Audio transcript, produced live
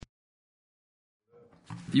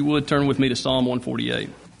If you would, turn with me to Psalm 148.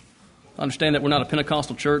 I understand that we're not a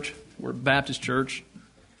Pentecostal church. We're a Baptist church.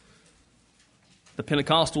 The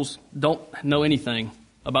Pentecostals don't know anything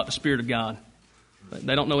about the Spirit of God.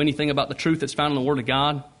 They don't know anything about the truth that's found in the Word of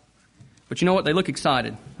God. But you know what? They look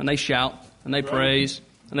excited, and they shout, and they praise,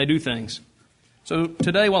 and they do things. So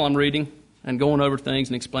today, while I'm reading and going over things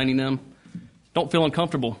and explaining them, don't feel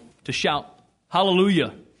uncomfortable to shout,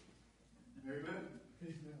 hallelujah.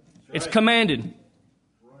 It's commanded.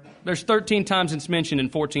 There's 13 times it's mentioned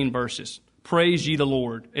in 14 verses. Praise ye the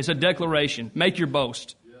Lord. It's a declaration. Make your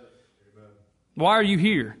boast. Why are you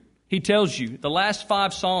here? He tells you the last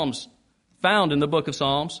 5 Psalms found in the book of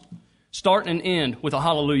Psalms start and end with a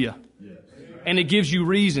hallelujah. And it gives you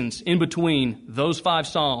reasons in between those 5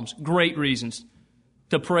 Psalms, great reasons,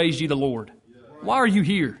 to praise ye the Lord. Why are you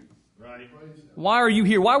here? Why are you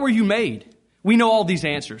here? Why were you made? We know all these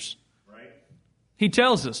answers. He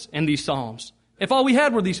tells us in these Psalms. If all we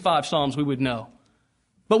had were these 5 Psalms, we would know.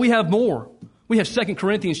 But we have more. We have 2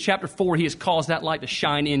 Corinthians chapter 4. He has caused that light to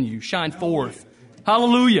shine in you, shine forth.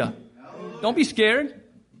 Hallelujah. Don't be scared.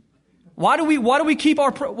 Why do we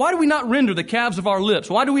not render the calves of our lips?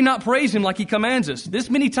 Why do we not praise Him like He commands us? This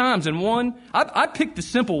many times in one, I picked the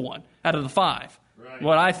simple one out of the 5. Right.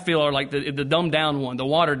 What I feel are like the dumbed down one, the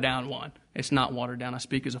watered down one. It's not watered down. I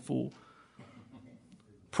speak as a fool.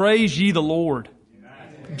 Praise ye the Lord.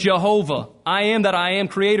 Jehovah, I am that I am,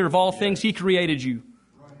 creator of all things. He created you.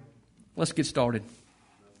 Let's get started.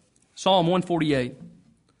 Psalm 148.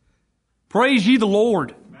 Praise ye the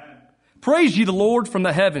Lord. Praise ye the Lord from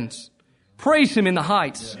the heavens. Praise Him in the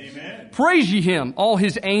heights. Amen. Praise ye Him, all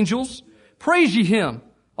His angels. Praise ye Him,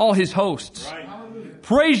 all His hosts. Right.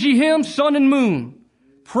 Praise ye Him, sun and moon.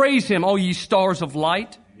 Praise Him, all ye stars of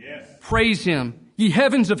light. Yes. Praise Him, ye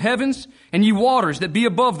heavens of heavens, and ye waters that be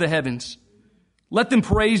above the heavens. Let them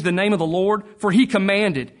praise the name of the Lord, for He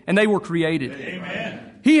commanded, and they were created.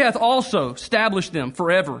 Amen. He hath also established them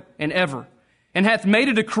forever and ever, and hath made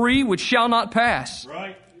a decree which shall not pass.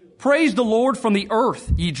 Right. Praise the Lord from the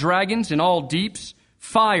earth, ye dragons and all deeps,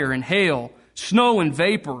 fire and hail, snow and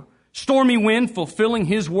vapor, stormy wind fulfilling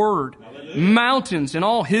His word, hallelujah. Mountains and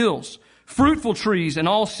all hills, fruitful trees and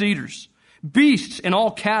all cedars, beasts and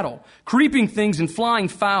all cattle, creeping things and flying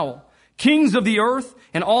fowl, kings of the earth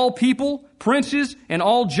and all people, princes and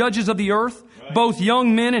all judges of the earth, right. Both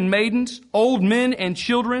young men and maidens, old men and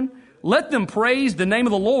children. Let them praise the name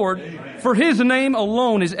of the Lord, amen. For His name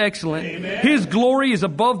alone is excellent. Amen. His glory is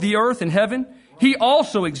above the earth and heaven. He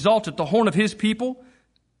also exalteth the horn of His people,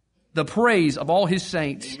 the praise of all His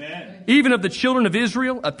saints, amen. Even of the children of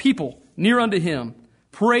Israel, a people near unto Him.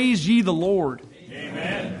 Praise ye the Lord.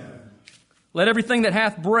 Amen. Let everything that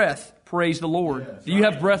hath breath praise the Lord. Yes, do you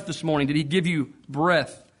have breath this morning? Did He give you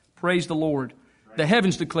breath? Praise the Lord. The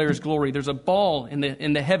heavens declare His glory. There's a ball in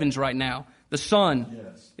the heavens right now. The sun,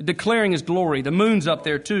 yes. Declaring His glory. The moon's up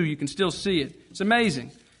there too. You can still see it. It's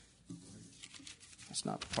amazing. That's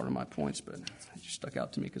not part of my points, but it just stuck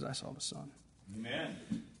out to me because I saw the sun. Amen.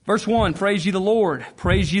 Verse 1, praise ye the Lord.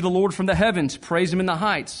 Praise ye the Lord from the heavens. Praise Him in the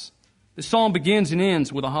heights. The psalm begins and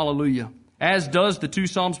ends with a hallelujah. As does the 2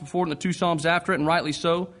 psalms before it and the 2 psalms after it, and rightly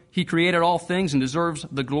so. He created all things and deserves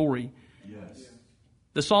the glory. Yes.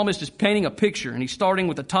 The psalmist is painting a picture, and he's starting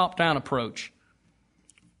with a top-down approach.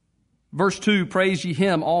 Verse 2, praise ye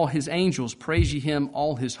Him, all His angels. Praise ye Him,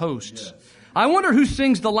 all His hosts. Yes. I wonder who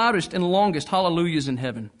sings the loudest and longest hallelujahs in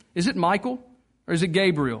heaven. Is it Michael or is it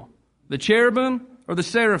Gabriel? The cherubim or the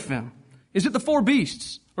seraphim? Is it the 4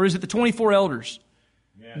 beasts or is it the 24 elders?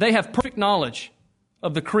 Yes. They have perfect knowledge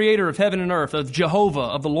of the Creator of heaven and earth, of Jehovah,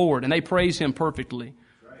 of the Lord, and they praise Him perfectly.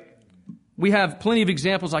 We have plenty of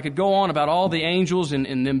examples. I could go on about all the angels and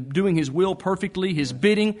them doing His will perfectly, His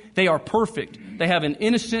bidding. They are perfect. They have an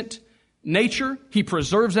innocent nature. He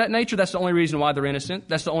preserves that nature. That's the only reason why they're innocent.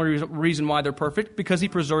 That's the only reason why they're perfect, because He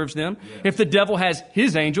preserves them. Yes. If the devil has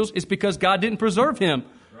his angels, it's because God didn't preserve him.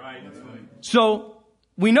 Right. So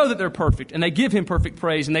we know that they're perfect, and they give Him perfect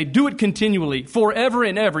praise, and they do it continually, forever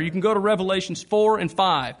and ever. You can go to Revelations 4 and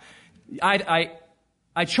 5.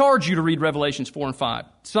 I charge you to read Revelations 4 and 5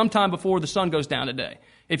 sometime before the sun goes down today.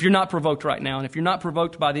 If you're not provoked right now, and if you're not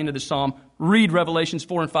provoked by the end of the psalm, read Revelations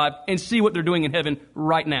 4 and 5 and see what they're doing in heaven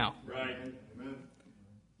right now. Right. Amen.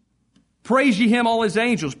 Praise ye Him, all His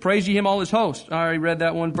angels. Praise ye Him, all His hosts. I already read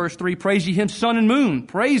that one. Verse 3, praise ye Him, sun and moon.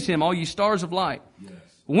 Praise Him, all ye stars of light. Yes.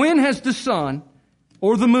 When has the sun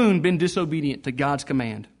or the moon been disobedient to God's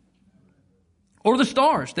command? Or the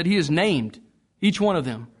stars that He has named, each one of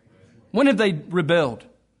them? When have they rebelled?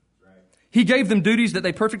 He gave them duties that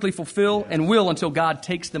they perfectly fulfill and will until God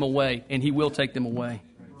takes them away, and He will take them away.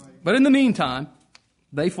 But in the meantime,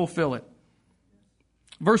 they fulfill it.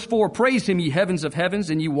 Verse 4, praise him, ye heavens of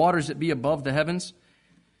heavens, and ye waters that be above the heavens.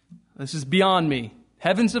 This is beyond me.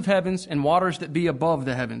 Heavens of heavens and waters that be above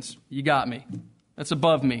the heavens. You got me. That's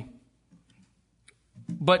above me.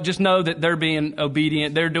 But just know that they're being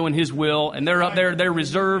obedient. They're doing his will. And they're up there. They're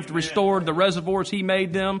reserved, restored, the reservoirs he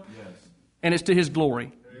made them. And it's to his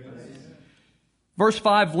glory. Verse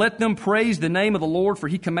 5, let them praise the name of the Lord, for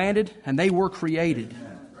he commanded, and they were created.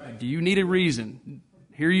 Do you need a reason?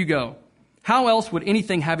 Here you go. How else would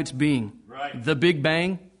anything have its being? The Big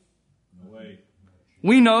Bang? No way.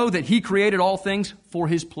 We know that he created all things for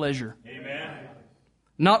his pleasure. Amen.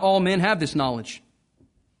 Not all men have this knowledge.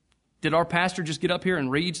 Did our pastor just get up here and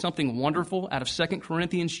read something wonderful out of 2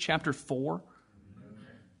 Corinthians chapter 4?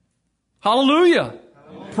 Hallelujah.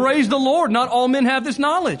 Praise the Lord. Not all men have this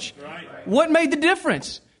knowledge. What made the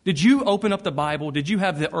difference? Did you open up the Bible? Did you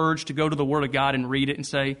have the urge to go to the Word of God and read it and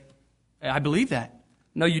say, I believe that?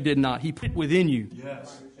 No, you did not. He put it within you.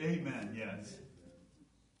 Yes. Amen. Yes.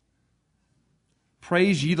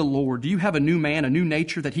 Praise ye the Lord. Do you have a new man, a new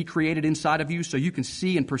nature that he created inside of you so you can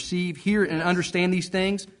see and perceive, hear and understand these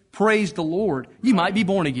things? Praise the Lord. You might be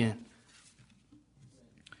born again.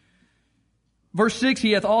 Verse 6,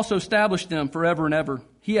 he hath also established them forever and ever.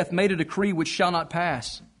 He hath made a decree which shall not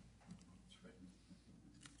pass.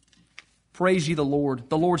 Praise ye the Lord.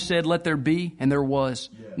 The Lord said, let there be, and there was.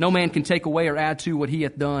 No man can take away or add to what he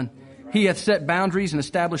hath done. He hath set boundaries and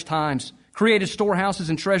established times, created storehouses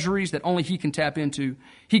and treasuries that only he can tap into.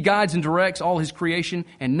 He guides and directs all his creation,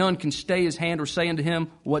 and none can stay his hand or say unto him,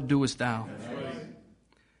 what doest thou?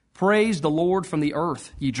 Praise the Lord from the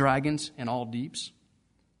earth, ye dragons and all deeps.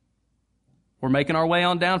 We're making our way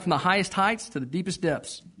on down from the highest heights to the deepest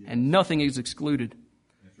depths, and nothing is excluded.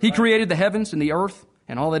 He created the heavens and the earth,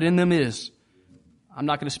 and all that in them is. I'm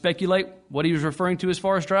not going to speculate what he was referring to as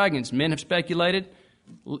far as dragons. Men have speculated.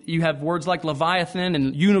 You have words like Leviathan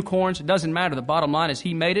and unicorns. It doesn't matter. The bottom line is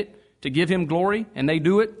he made it to give him glory, and they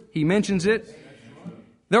do it. He mentions it.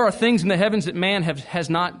 There are things in the heavens that man has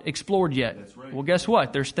not explored yet. Well, guess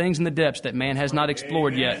what? There's things in the depths that man has not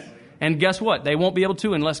explored yet. And guess what? They won't be able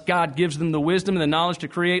to unless God gives them the wisdom and the knowledge to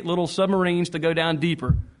create little submarines to go down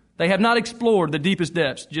deeper. They have not explored the deepest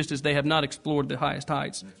depths, just as they have not explored the highest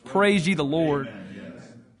heights. Praise ye the Lord.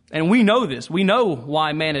 And we know this. We know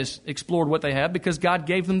why man has explored what they have, because God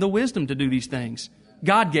gave them the wisdom to do these things.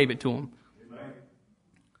 God gave it to them.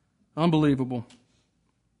 Unbelievable.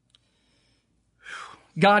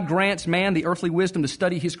 God grants man the earthly wisdom to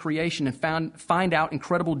study his creation and find out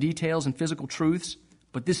incredible details and physical truths.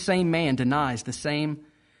 But this same man denies the same.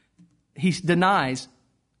 He is denied.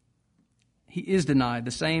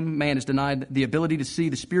 The same man is denied the ability to see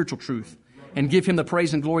the spiritual truth and give him the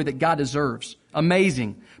praise and glory that God deserves.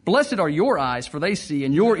 Amazing. Blessed are your eyes, for they see,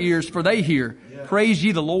 and your ears, for they hear. Praise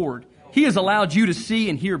ye the Lord. He has allowed you to see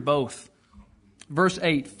and hear both. Verse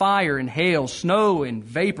 8, fire and hail, snow and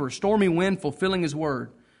vapor, stormy wind fulfilling his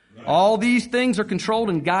word. All these things are controlled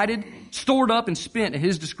and guided, stored up and spent at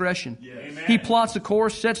his discretion. He plots a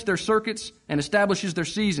course, sets their circuits, and establishes their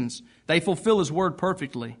seasons. They fulfill his word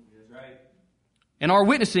perfectly. In our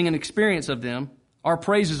witnessing and experience of them, our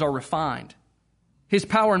praises are refined. His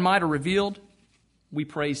power and might are revealed. We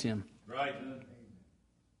praise him. Right.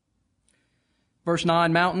 Verse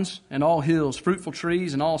 9, mountains and all hills, fruitful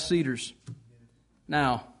trees and all cedars.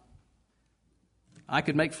 Now, I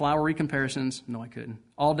could make flowery comparisons. No, I couldn't.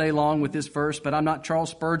 All day long with this verse, but I'm not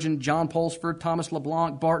Charles Spurgeon, John Pulsford, Thomas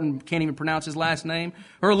LeBlanc, Barton, can't even pronounce his last name,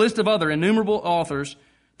 or a list of other innumerable authors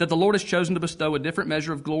that the Lord has chosen to bestow a different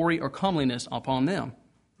measure of glory or comeliness upon them.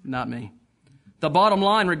 Not me. The bottom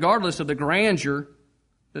line, regardless of the grandeur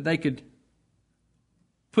that they could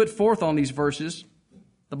put forth on these verses,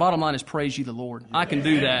 the bottom line is praise ye the Lord. I can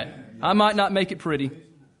do that. I might not make it pretty.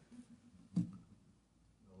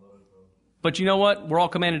 But you know what? We're all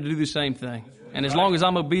commanded to do the same thing. And as long as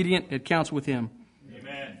I'm obedient, it counts with him.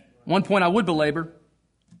 Amen. One point I would belabor,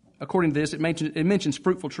 according to this, it mentions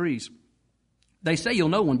fruitful trees. They say you'll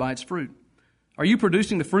know one by its fruit. Are you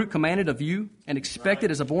producing the fruit commanded of you and expected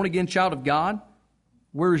as a born-again child of God?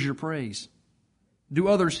 Where is your praise? Do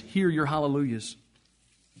others hear your hallelujahs?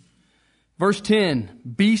 Verse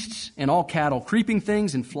 10, beasts and all cattle, creeping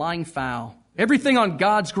things and flying fowl. Everything on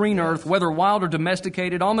God's green earth, whether wild or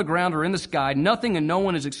domesticated, on the ground or in the sky, nothing and no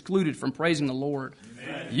one is excluded from praising the Lord.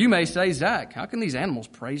 Amen. You may say, Zach, how can these animals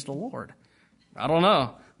praise the Lord? I don't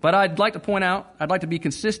know. But I'd like to point out, I'd like to be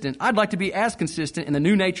consistent. I'd like to be as consistent in the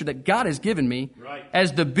new nature that God has given me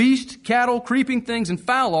as the beast, cattle, creeping things, and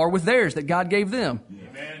fowl are with theirs that God gave them.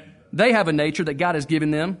 Amen. They have a nature that God has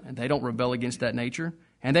given them, and they don't rebel against that nature,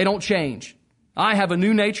 and they don't change. I have a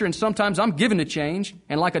new nature, and sometimes I'm given to change,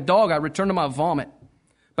 and like a dog, I return to my vomit.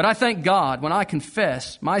 But I thank God when I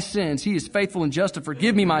confess my sins, He is faithful and just to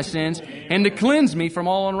forgive me my sins and to cleanse me from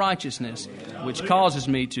all unrighteousness, which causes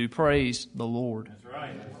me to praise the Lord.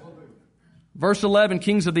 Verse 11,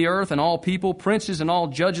 kings of the earth and all people, princes and all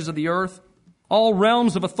judges of the earth, all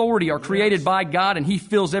realms of authority are created by God, and He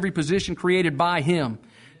fills every position created by Him.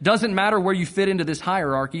 Doesn't matter where you fit into this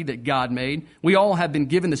hierarchy that God made. We all have been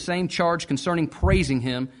given the same charge concerning praising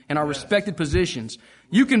Him in our respected positions.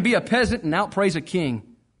 You can be a peasant and outpraise a king.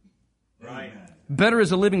 Right. Better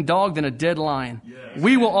is a living dog than a dead lion. Yes.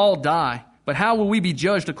 We will all die, but how will we be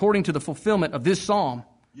judged according to the fulfillment of this psalm?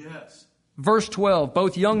 Yes. Verse 12,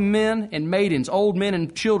 both young men and maidens, old men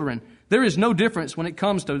and children, there is no difference when it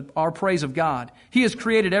comes to our praise of God. He has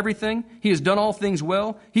created everything. He has done all things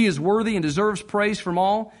well. He is worthy and deserves praise from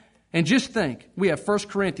all. And just think, we have 1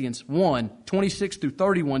 Corinthians 1, 26 through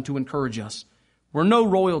 31 to encourage us. We're no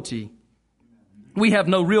royalty. We have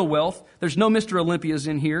no real wealth. There's no Mr. Olympias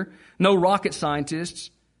in here. No rocket scientists.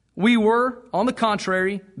 We were, on the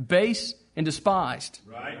contrary, base and despised.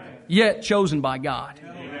 Right. Yet chosen by God.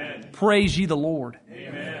 Amen. Praise ye the Lord.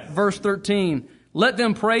 Amen. Verse 13. Let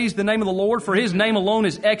them praise the name of the Lord, for His name alone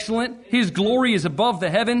is excellent. His glory is above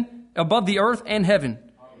the earth and heaven.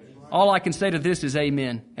 All I can say to this is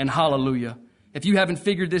amen and hallelujah. If you haven't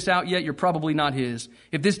figured this out yet, you're probably not His.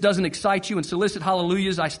 If this doesn't excite you and solicit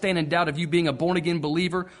hallelujahs, I stand in doubt of you being a born-again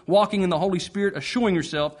believer, walking in the Holy Spirit, assuring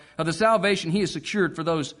yourself of the salvation He has secured for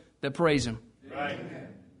those that praise Him. Right.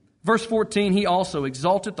 Verse 14, He also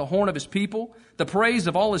exalted the horn of His people, the praise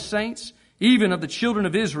of all His saints, even of the children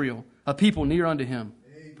of Israel, a people near unto Him.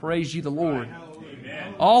 Praise ye the Lord.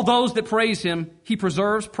 Amen. All those that praise Him, He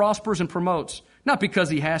preserves, prospers, and promotes. Not because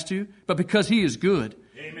He has to, but because He is good.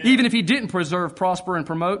 Amen. Even if He didn't preserve, prosper, and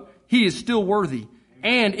promote, He is still worthy.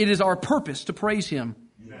 And it is our purpose to praise Him.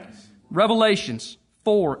 Yes. Revelations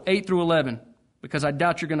 4, 8 through 11. Because I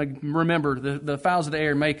doubt you're going to remember. The fowls of the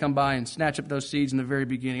air may come by and snatch up those seeds in the very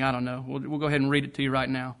beginning. I don't know. We'll go ahead and read it to you right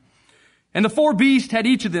now. And the four beasts had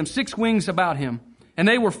each of them 6 wings about him. And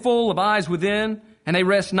they were full of eyes within. And they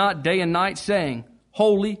rest not day and night, saying,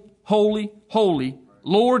 Holy, holy, holy,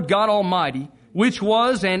 Lord God Almighty, which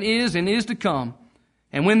was and is to come.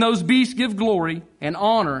 And when those beasts give glory and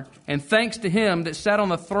honor and thanks to Him that sat on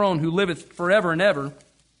the throne, who liveth forever and ever,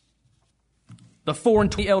 the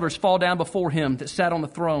 24 elders fall down before Him that sat on the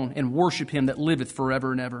throne and worship Him that liveth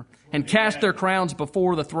forever and ever, and cast their crowns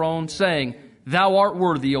before the throne, saying, Thou art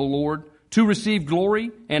worthy, O Lord, to receive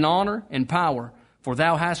glory and honor and power, for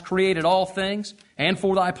Thou hast created all things, and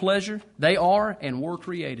for Thy pleasure they are and were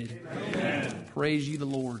created. Amen. Praise ye the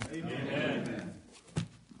Lord. Amen.